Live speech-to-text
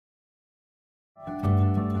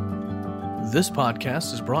This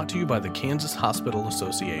podcast is brought to you by the Kansas Hospital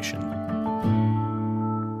Association.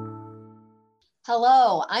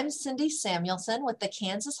 Hello, I'm Cindy Samuelson with the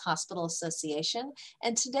Kansas Hospital Association,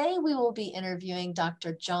 and today we will be interviewing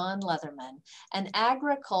Dr. John Leatherman, an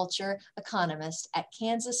agriculture economist at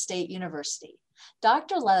Kansas State University.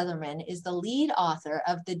 Dr. Leatherman is the lead author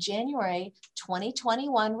of the January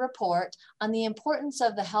 2021 report on the importance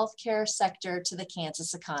of the healthcare sector to the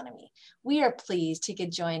Kansas economy. We are pleased he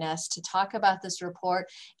could join us to talk about this report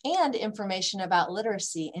and information about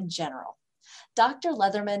literacy in general. Dr.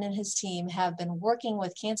 Leatherman and his team have been working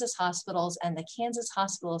with Kansas hospitals and the Kansas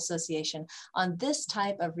Hospital Association on this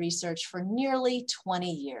type of research for nearly 20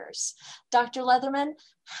 years. Dr. Leatherman,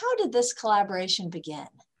 how did this collaboration begin?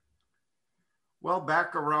 Well,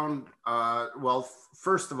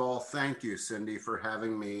 first of all, thank you, Cindy, for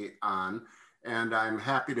having me on, and I'm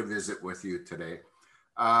happy to visit with you today.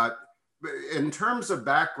 In terms of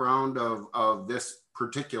background of this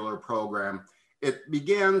particular program, it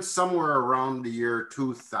began somewhere around the year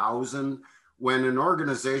 2000 when an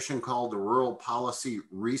organization called the Rural Policy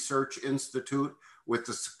Research Institute, with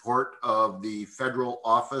the support of the Federal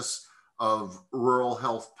Office of Rural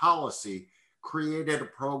Health Policy, created a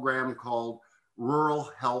program called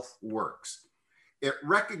Rural Health Works. It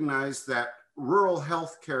recognized that rural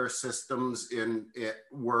healthcare systems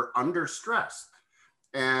were under stress,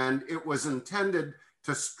 and it was intended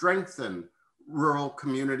to strengthen rural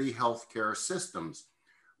community healthcare systems.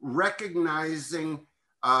 Recognizing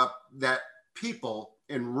that people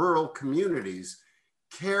in rural communities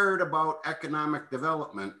cared about economic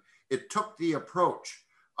development, it took the approach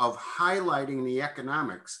of highlighting the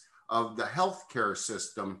economics of the healthcare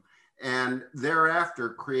system and thereafter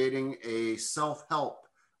creating a self-help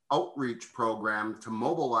outreach program to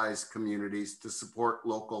mobilize communities to support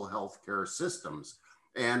local healthcare systems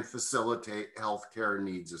and facilitate healthcare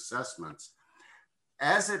needs assessments.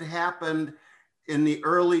 As it happened in the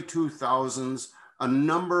early 2000s, a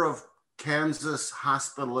number of Kansas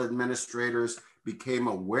hospital administrators became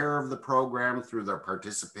aware of the program through their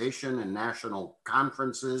participation in national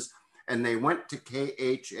conferences, and they went to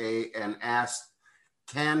KHA and asked,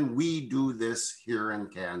 can we do this here in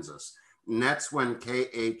Kansas? And that's when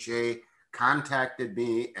KHA contacted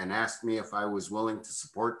me and asked me if I was willing to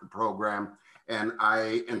support the program, and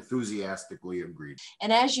I enthusiastically agreed.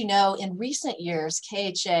 And as you know, in recent years,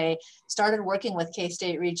 KHA started working with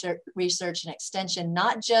K-State Research and Extension,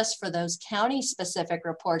 not just for those county-specific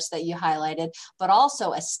reports that you highlighted, but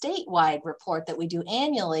also a statewide report that we do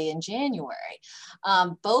annually in January.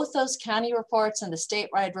 Both those county reports and the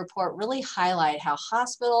statewide report really highlight how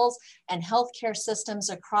hospitals and healthcare systems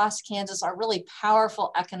across Kansas are really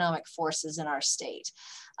powerful economic forces in our state.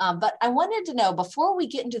 But I wanted to know, before we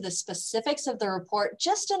get into the specifics of the report,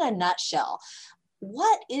 just in a nutshell,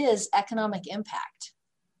 what is economic impact?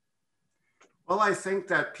 Well, I think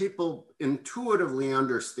that people intuitively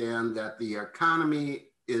understand that the economy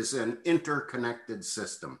is an interconnected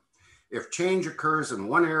system. If change occurs in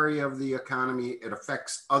one area of the economy, it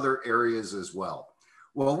affects other areas as well.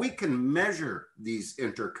 Well, we can measure these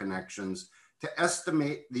interconnections to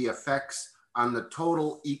estimate the effects on the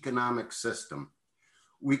total economic system.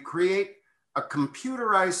 We create a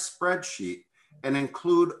computerized spreadsheet and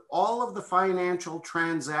include all of the financial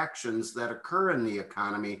transactions that occur in the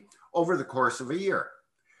economy over the course of a year.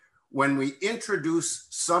 When we introduce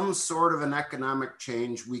some sort of an economic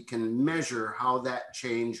change, we can measure how that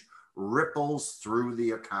change ripples through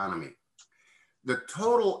the economy. The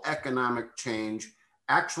total economic change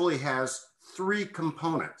actually has three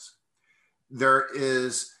components. There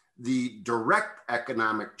is the direct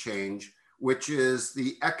economic change, which is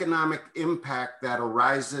the economic impact that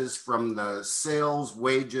arises from the sales,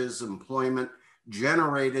 wages, employment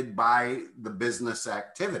generated by the business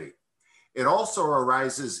activity. It also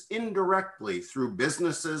arises indirectly through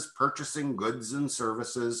businesses purchasing goods and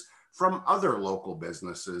services from other local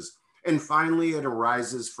businesses. And finally, it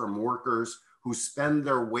arises from workers who spend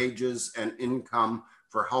their wages and income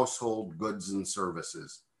for household goods and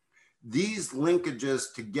services. These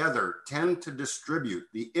linkages together tend to distribute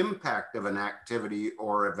the impact of an activity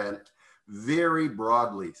or event very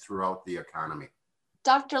broadly throughout the economy.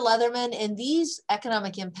 Dr. Leatherman, in these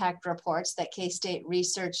economic impact reports that K-State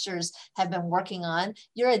researchers have been working on,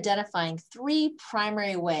 you're identifying three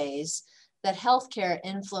primary ways that healthcare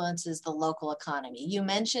influences the local economy. You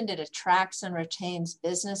mentioned it attracts and retains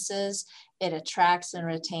businesses, it attracts and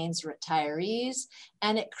retains retirees,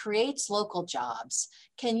 and it creates local jobs.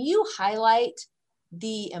 Can you highlight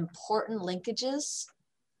the important linkages?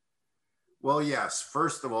 Well, yes.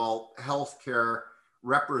 First of all, healthcare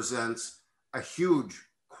represents a huge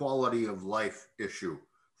quality of life issue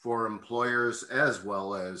for employers as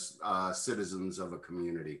well as citizens of a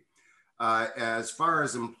community. As far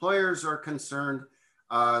as employers are concerned,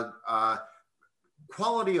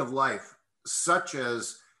 quality of life, such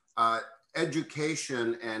as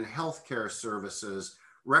education and healthcare services,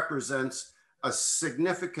 represents a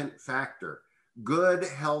significant factor. Good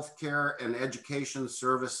healthcare and education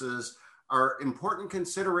services are important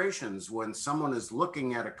considerations when someone is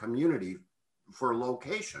looking at a community for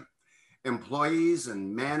location. Employees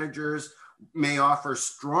and managers may offer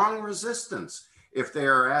strong resistance if they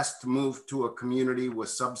are asked to move to a community with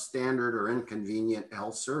substandard or inconvenient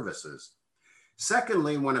health services.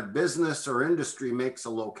 Secondly, when a business or industry makes a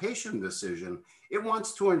location decision, it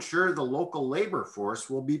wants to ensure the local labor force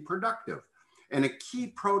will be productive. And a key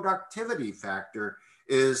productivity factor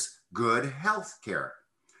is good health care.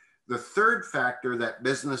 The third factor that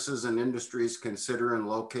businesses and industries consider in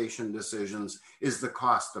location decisions is the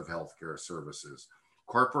cost of healthcare services.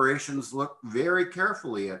 Corporations look very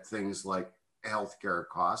carefully at things like healthcare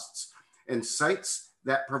costs, and sites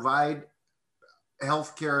that provide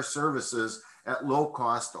healthcare services at low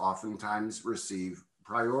cost oftentimes receive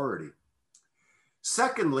priority.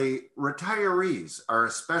 Secondly, retirees are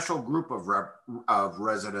a special group of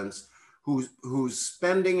residents whose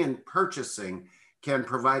spending and purchasing can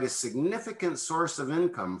provide a significant source of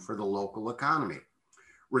income for the local economy.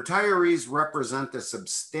 Retirees represent a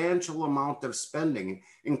substantial amount of spending,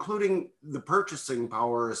 including the purchasing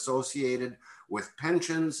power associated with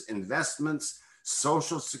pensions, investments,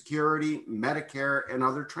 Social Security, Medicare, and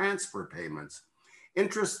other transfer payments.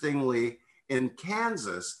 Interestingly, in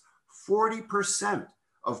Kansas, 40%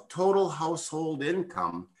 of total household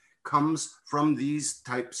income comes from these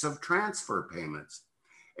types of transfer payments.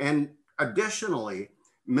 And additionally,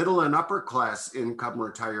 middle and upper class income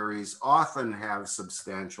retirees often have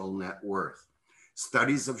substantial net worth.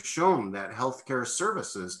 Studies have shown that healthcare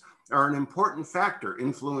services are an important factor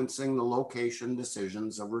influencing the location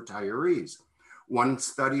decisions of retirees. One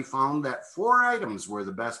study found that 4 items were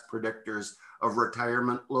the best predictors of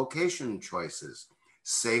retirement location choices: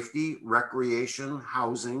 safety, recreation,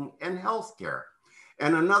 housing, and healthcare.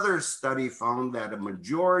 And another study found that a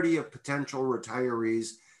majority of potential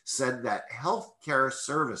retirees said that healthcare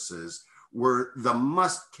services were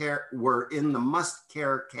in the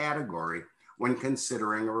must-care category when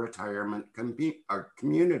considering a retirement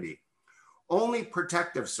community. Only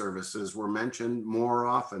protective services were mentioned more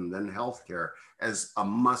often than healthcare as a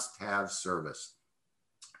must-have service.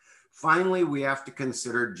 Finally, we have to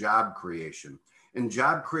consider job creation. And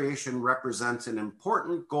job creation represents an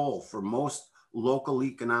important goal for most local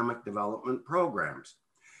economic development programs.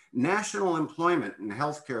 National employment in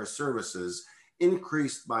healthcare services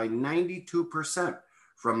increased by 92%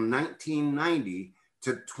 from 1990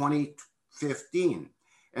 to 2015,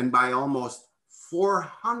 and by almost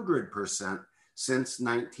 400% since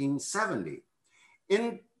 1970.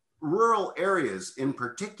 In rural areas in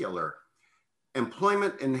particular,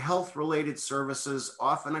 employment in health-related services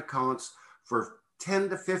often accounts for 10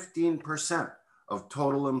 to 15% of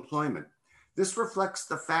total employment. This reflects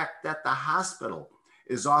the fact that the hospital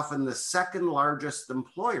is often the second largest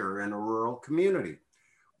employer in a rural community,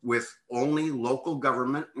 with only local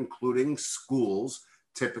government, including schools,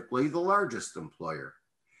 typically the largest employer.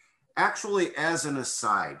 Actually, as an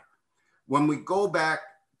aside, when we go back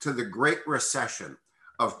to the Great Recession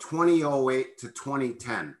of 2008 to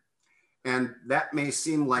 2010, and that may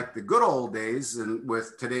seem like the good old days and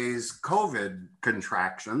with today's COVID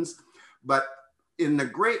contractions, but in the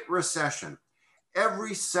Great Recession,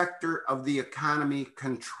 every sector of the economy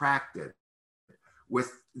contracted with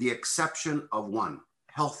the exception of one: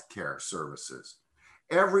 healthcare services.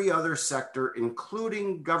 Every other sector,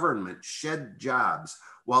 including government, shed jobs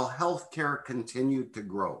while healthcare continued to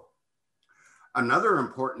grow. Another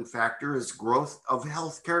important factor is growth of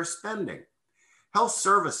healthcare spending. Health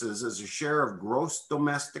services as a share of gross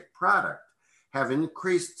domestic product have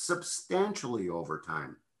increased substantially over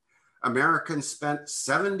time. Americans spent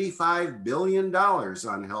 $75 billion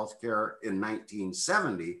on healthcare in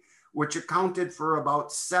 1970, which accounted for about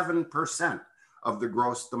 7% of the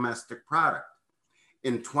gross domestic product.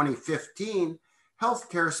 In 2015,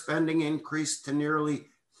 healthcare spending increased to nearly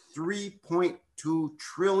 $3.2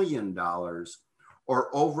 trillion, or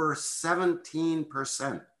over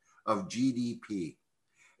 17% of GDP.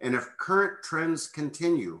 And if current trends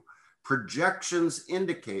continue, projections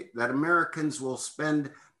indicate that Americans will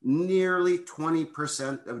spend nearly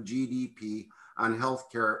 20% of GDP on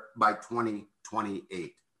healthcare by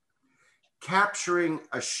 2028. Capturing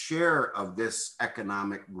a share of this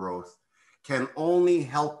economic growth can only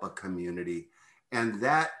help a community, and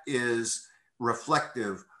that is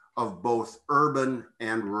reflective of both urban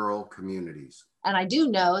and rural communities. And I do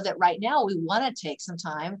know that right now we want to take some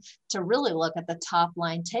time to really look at the top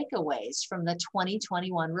line takeaways from the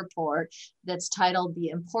 2021 report that's titled The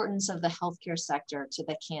Importance of the Healthcare Sector to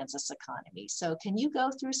the Kansas Economy. So can you go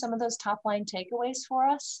through some of those top line takeaways for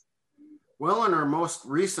us? Well, in our most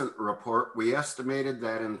recent report, we estimated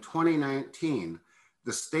that in 2019,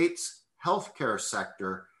 the state's healthcare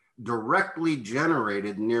sector directly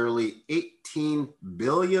generated nearly $18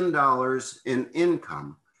 billion in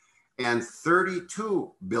income and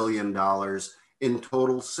 $32 billion in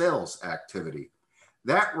total sales activity.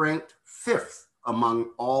 That ranked fifth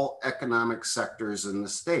among all economic sectors in the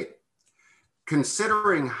state.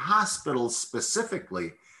 Considering hospitals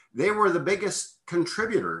specifically, they were the biggest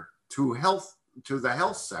contributor to the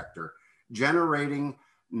health sector, generating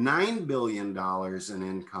 $9 billion in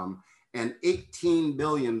income and $18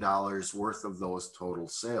 billion worth of those total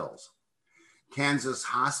sales. Kansas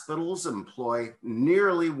hospitals employ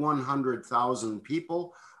nearly 100,000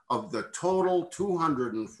 people of the total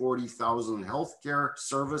 240,000 healthcare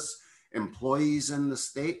service employees in the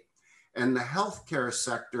state, and the healthcare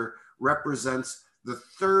sector represents the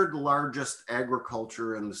third largest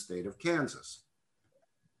agriculture in the state of Kansas.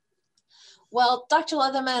 Well, Dr.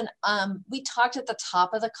 Leatherman, we talked at the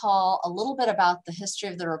top of the call a little bit about the history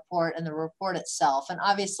of the report and the report itself. And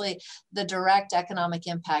obviously the direct economic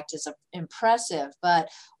impact is impressive, but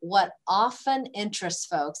what often interests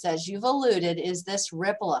folks, as you've alluded, is this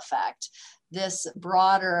ripple effect, this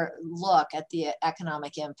broader look at the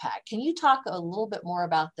economic impact. Can you talk a little bit more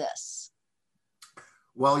about this?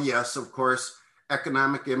 Well, yes, of course.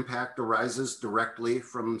 Economic impact arises directly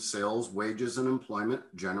from sales, wages, and employment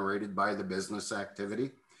generated by the business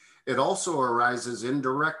activity. It also arises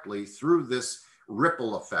indirectly through this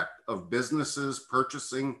ripple effect of businesses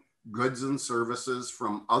purchasing goods and services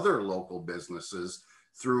from other local businesses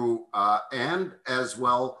through, and as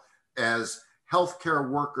well as healthcare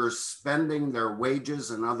workers spending their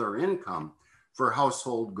wages and other income for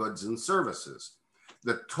household goods and services.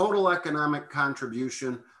 The total economic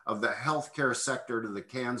contribution of the healthcare sector to the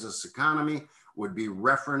Kansas economy would be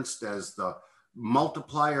referenced as the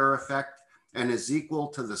multiplier effect and is equal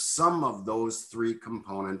to the sum of those three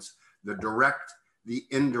components, the direct, the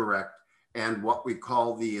indirect, and what we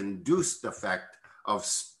call the induced effect of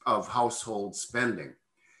household spending.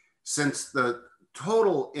 Since the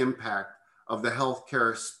total impact of the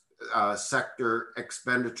healthcare sector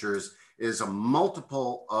expenditures is a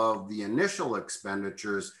multiple of the initial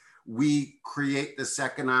expenditures, we create this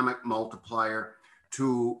economic multiplier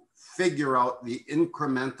to figure out the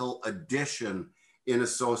incremental addition in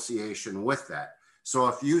association with that. So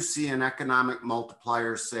if you see an economic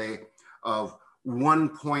multiplier, say, of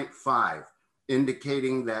 1.5,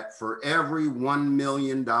 indicating that for every $1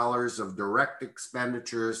 million of direct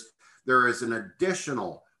expenditures, there is an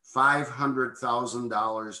additional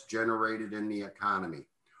 $500,000 generated in the economy,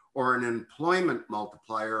 or an employment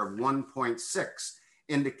multiplier of 1.6,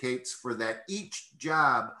 indicates for that each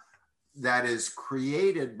job that is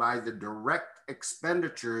created by the direct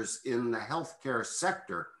expenditures in the healthcare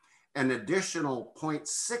sector, an additional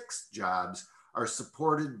 0.6 jobs are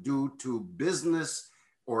supported due to business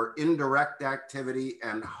or indirect activity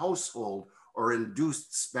and household or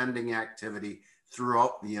induced spending activity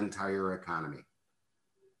throughout the entire economy.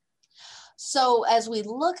 So as we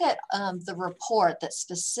look at the report that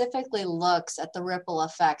specifically looks at the ripple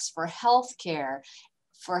effects for healthcare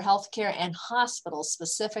and hospitals,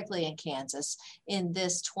 specifically in Kansas, in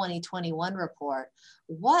this 2021 report,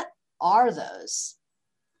 what are those?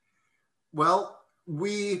 Well,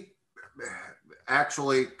 we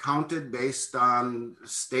actually counted based on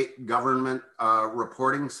state government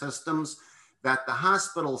reporting systems that the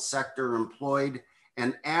hospital sector employed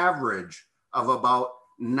an average of about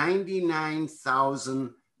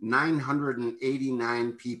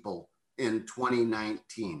 99,989 people in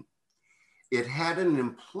 2019. It had an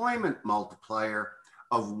employment multiplier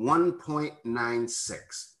of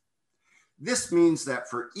 1.96. This means that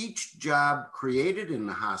for each job created in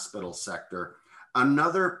the hospital sector,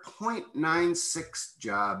 another 0.96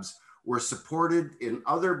 jobs were supported in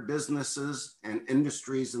other businesses and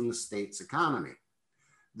industries in the state's economy.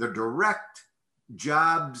 The direct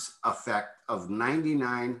jobs effect of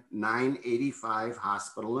 99,985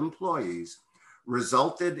 hospital employees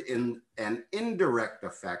resulted in an indirect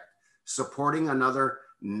effect supporting another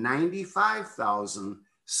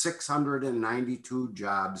 95,692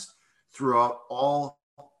 jobs throughout all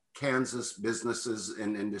Kansas businesses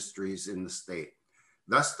and industries in the state.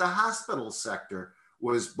 Thus, the hospital sector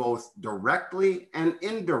was both directly and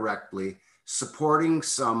indirectly supporting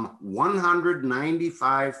some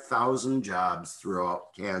 195,000 jobs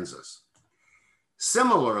throughout Kansas.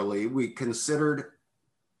 Similarly, we considered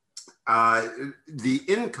the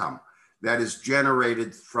income that is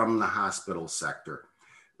generated from the hospital sector.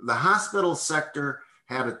 The hospital sector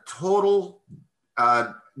had a total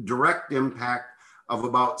direct impact of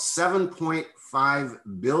about $7.5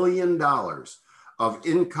 billion of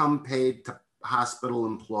income paid to hospital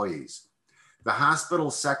employees. The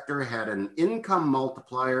hospital sector had an income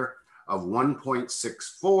multiplier of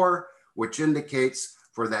 1.64, which indicates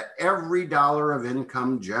for that every dollar of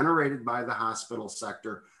income generated by the hospital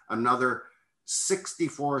sector, another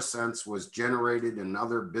 64 cents was generated in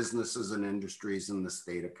other businesses and industries in the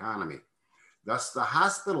state economy. Thus, the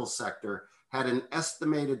hospital sector had an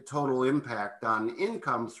estimated total impact on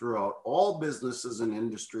income throughout all businesses and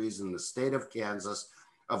industries in the state of Kansas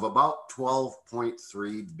of about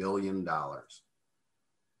 $12.3 billion.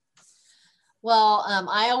 Well,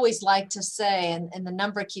 I always like to say, and the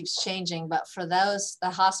number keeps changing, but for those, the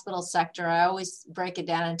hospital sector, I always break it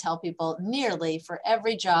down and tell people nearly for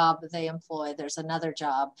every job they employ, there's another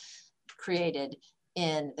job created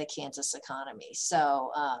in the Kansas economy.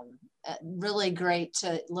 So really great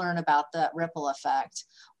to learn about the ripple effect.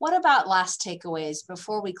 What about last takeaways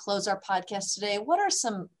before we close our podcast today? What are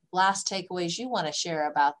some last takeaways you want to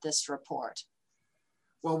share about this report?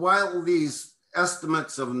 Well, while these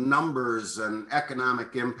estimates of numbers and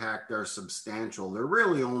economic impact are substantial, they're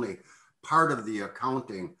really only part of the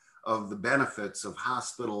accounting of the benefits of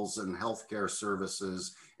hospitals and healthcare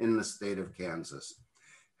services in the state of Kansas.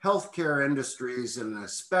 Healthcare industries, and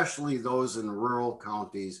especially those in rural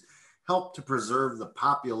counties, help to preserve the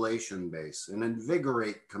population base and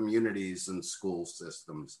invigorate communities and school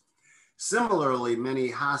systems. Similarly, many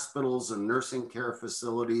hospitals and nursing care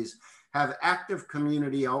facilities have active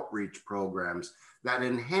community outreach programs that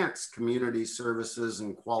enhance community services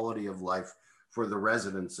and quality of life for the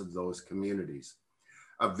residents of those communities.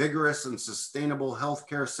 A vigorous and sustainable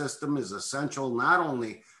healthcare system is essential not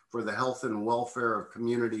only for the health and welfare of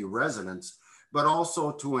community residents, but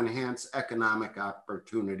also to enhance economic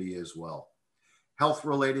opportunity as well.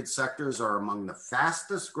 Health-related sectors are among the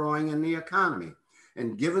fastest growing in the economy,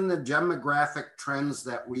 and given the demographic trends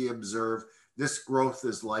that we observe, this growth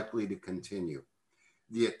is likely to continue.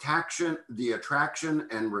 The attraction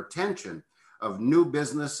and retention of new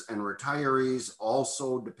business and retirees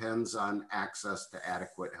also depends on access to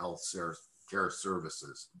adequate health care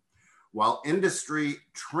services. While industry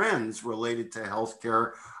trends related to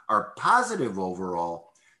healthcare are positive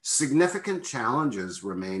overall, significant challenges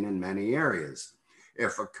remain in many areas.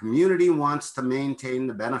 If a community wants to maintain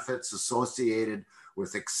the benefits associated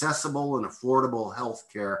with accessible and affordable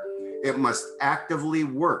healthcare, it must actively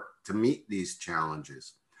work to meet these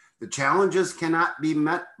challenges. The challenges cannot be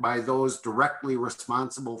met by those directly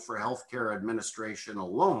responsible for healthcare administration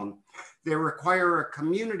alone. They require a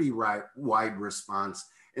community-wide response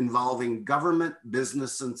involving government,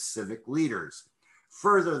 business, and civic leaders.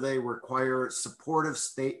 Further, they require supportive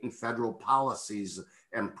state and federal policies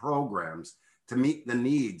and programs to meet the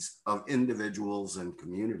needs of individuals and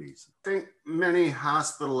communities. I think many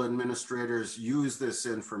hospital administrators use this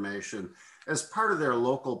information as part of their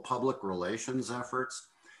local public relations efforts.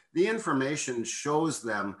 The information shows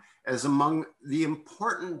them as among the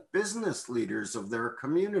important business leaders of their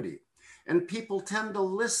community, and people tend to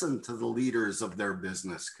listen to the leaders of their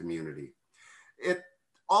business community. It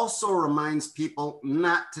also reminds people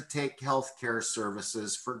not to take healthcare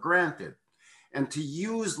services for granted, and to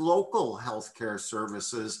use local healthcare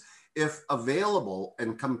services if available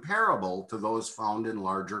and comparable to those found in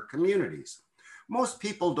larger communities. Most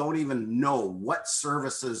people don't even know what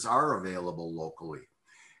services are available locally.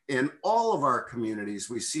 In all of our communities,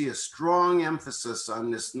 we see a strong emphasis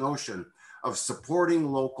on this notion of supporting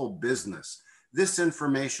local business. This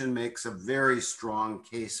information makes a very strong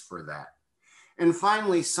case for that. And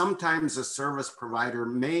finally, sometimes a service provider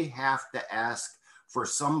may have to ask for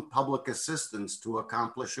some public assistance to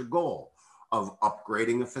accomplish a goal of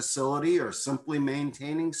upgrading a facility or simply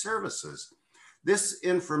maintaining services. This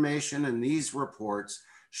information in these reports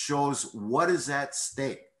shows what is at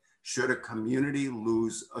stake should a community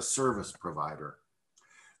lose a service provider.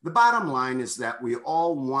 The bottom line is that we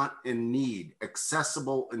all want and need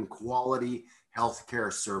accessible and quality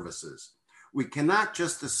healthcare services. We cannot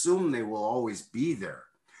just assume they will always be there.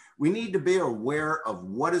 We need to be aware of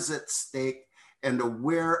what is at stake and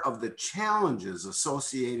aware of the challenges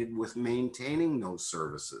associated with maintaining those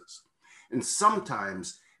services. And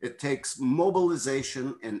sometimes it takes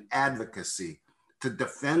mobilization and advocacy to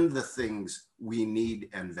defend the things we need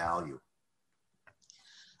and value.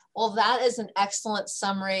 Well, that is an excellent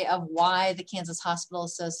summary of why the Kansas Hospital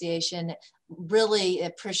Association really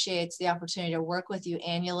appreciates the opportunity to work with you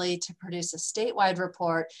annually to produce a statewide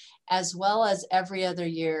report, as well as every other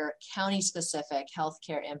year, county-specific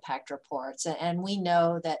healthcare impact reports. And we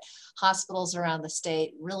know that hospitals around the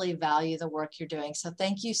state really value the work you're doing. So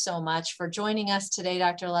thank you so much for joining us today,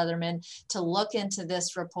 Dr. Leatherman, to look into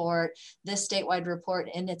this report, this statewide report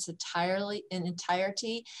in its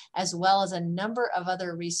entirety, as well as a number of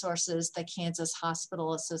other resources the Kansas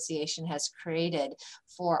Hospital Association has created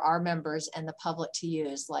for our members and the public to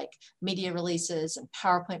use, like media releases and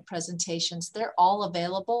PowerPoint presentations. They're all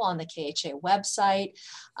available on the KHA website.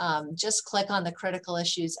 Just click on the critical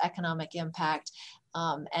issues economic impact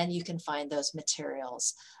and you can find those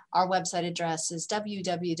materials. Our website address is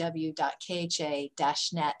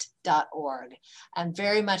www.kha-net.org. I'm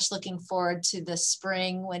very much looking forward to the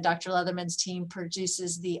spring when Dr. Leatherman's team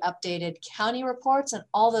produces the updated county reports, and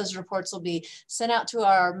all those reports will be sent out to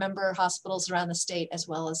our member hospitals around the state as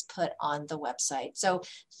well as put on the website. So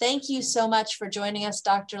thank you so much for joining us,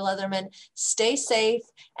 Dr. Leatherman. Stay safe,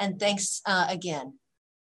 and thanks again.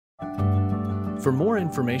 For more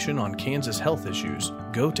information on Kansas health issues,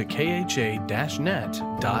 go to kha-net.org.